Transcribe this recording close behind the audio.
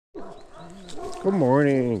Good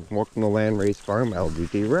morning. Welcome to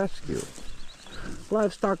Landracefarmlgdrescue.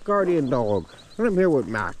 Livestock guardian dog. And I'm here with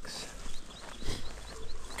Max.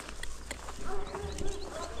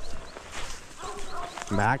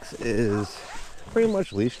 Max is pretty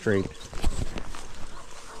much leash trained.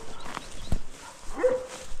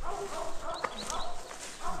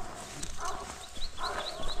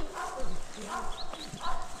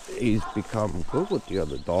 He's become good with the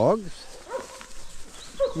other dogs.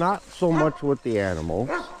 Not so much with the animals,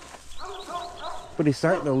 but he's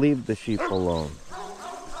starting to leave the sheep alone.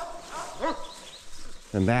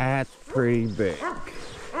 And that's pretty big.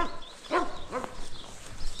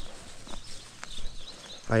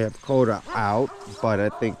 I have Coda out, but I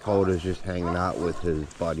think Coda's just hanging out with his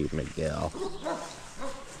buddy Miguel.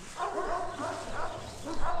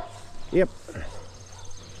 Yep.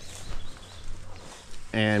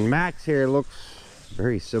 And Max here looks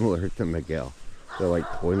very similar to Miguel. They're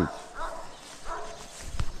like twins.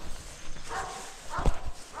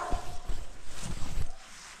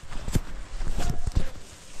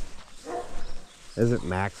 Isn't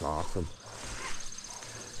Max awesome?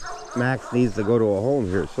 Max needs to go to a home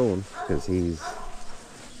here soon because he's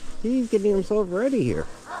getting himself ready here.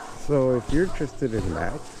 So if you're interested in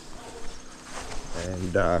Max,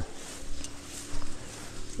 and I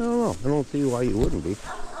don't know, I don't see why you wouldn't be.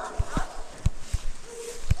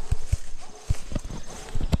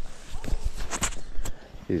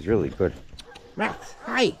 He's really good. Max,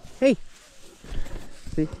 hi, hey.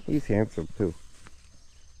 See, he's handsome too.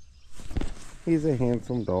 He's a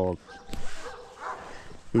handsome dog.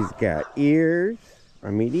 He's got ears.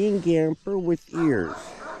 A median Gamper with ears.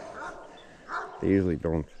 They usually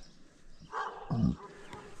don't. And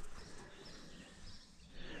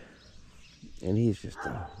he's just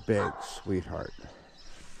a big sweetheart.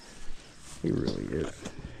 He really is.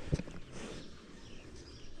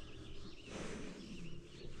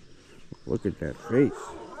 Look at that face.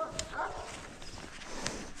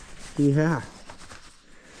 Yeah.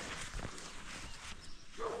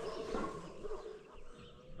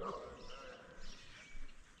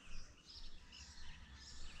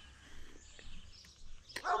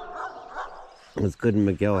 It's good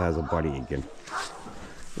Miguel has a buddy again.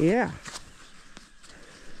 Yeah.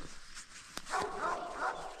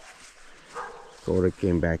 Coda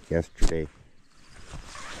came back yesterday.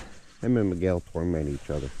 Him and Miguel torment each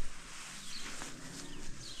other.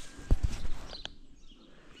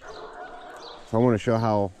 So I want to show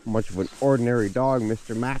how much of an ordinary dog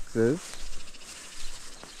Mr. Max is.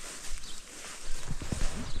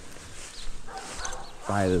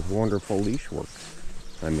 By this wonderful leash work.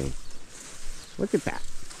 I mean, look at that.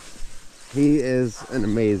 He is an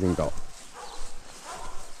amazing dog.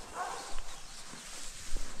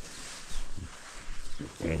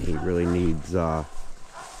 And he really needs a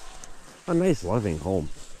nice loving home.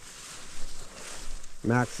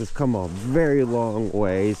 Max has come a very long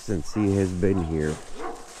way since he has been here.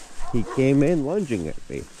 He came in lunging at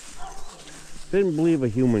me. Didn't believe a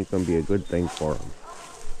human can be a good thing for him.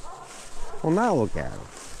 Well, now look at him.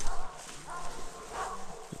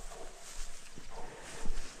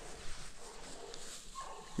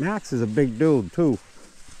 Max is a big dude too.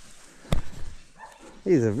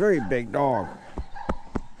 He's a very big dog.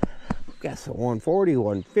 Guess a 140,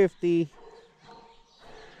 150.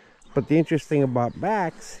 But the interesting about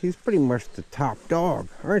Max, he's pretty much the top dog,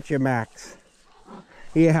 aren't you, Max?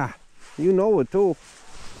 Yeah, you know it too.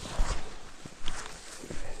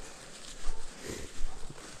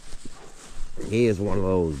 He is one of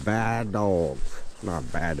those bad dogs. Not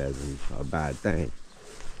bad as in a bad thing.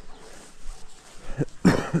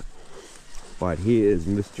 But he is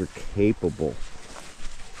Mr. Capable.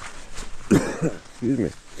 Excuse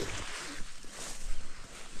me.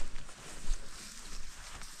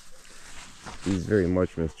 He's very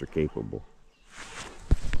much Mr. Capable.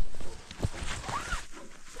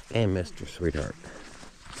 And Mr. Sweetheart.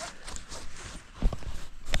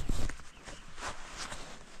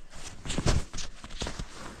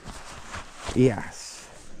 Yes.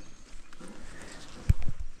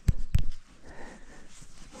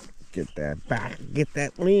 Get that back. Get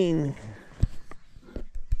that lean.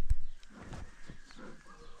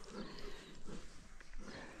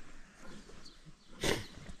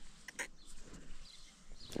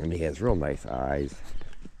 And he has real nice eyes.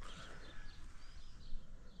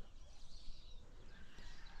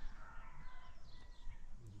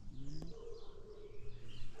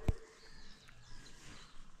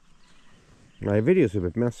 My videos have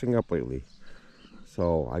been messing up lately,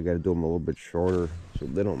 so I got to do them a little bit shorter so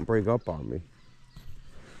they don't break up on me.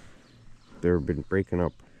 They've been breaking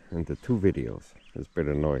up into 2 videos. It's been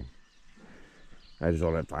annoying. I just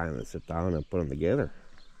don't have time to sit down and put them together.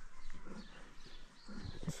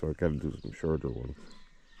 So I gotta do some shorter ones.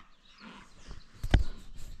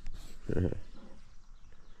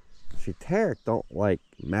 See, Tarek don't like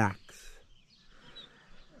Max.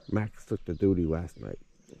 Max took the duty last night.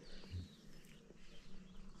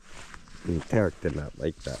 And Tarek did not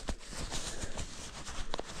like that.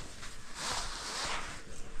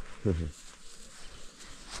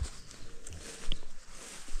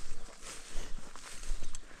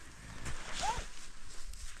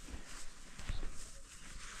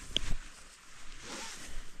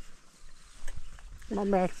 Come on,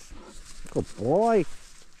 Max. Good boy.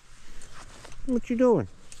 What you doing?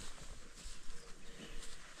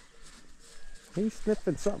 He's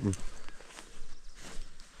sniffing something.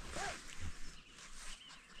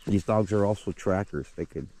 These dogs are also trackers. They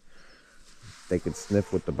could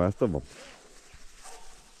sniff with the best of them.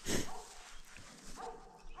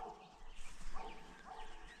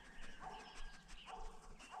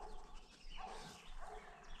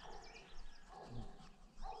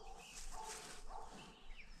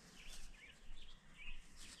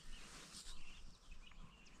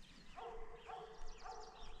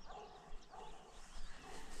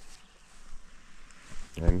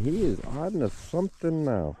 And he is on to something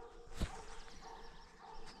now.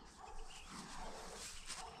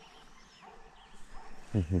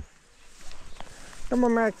 Come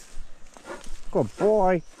on, Max. Good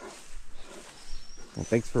boy. Well,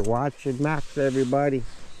 thanks for watching, Max, everybody.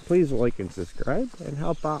 Please like and subscribe and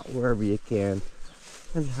help out wherever you can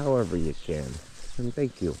and however you can. And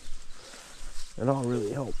thank you. It all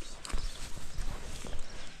really helps.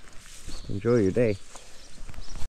 Enjoy your day.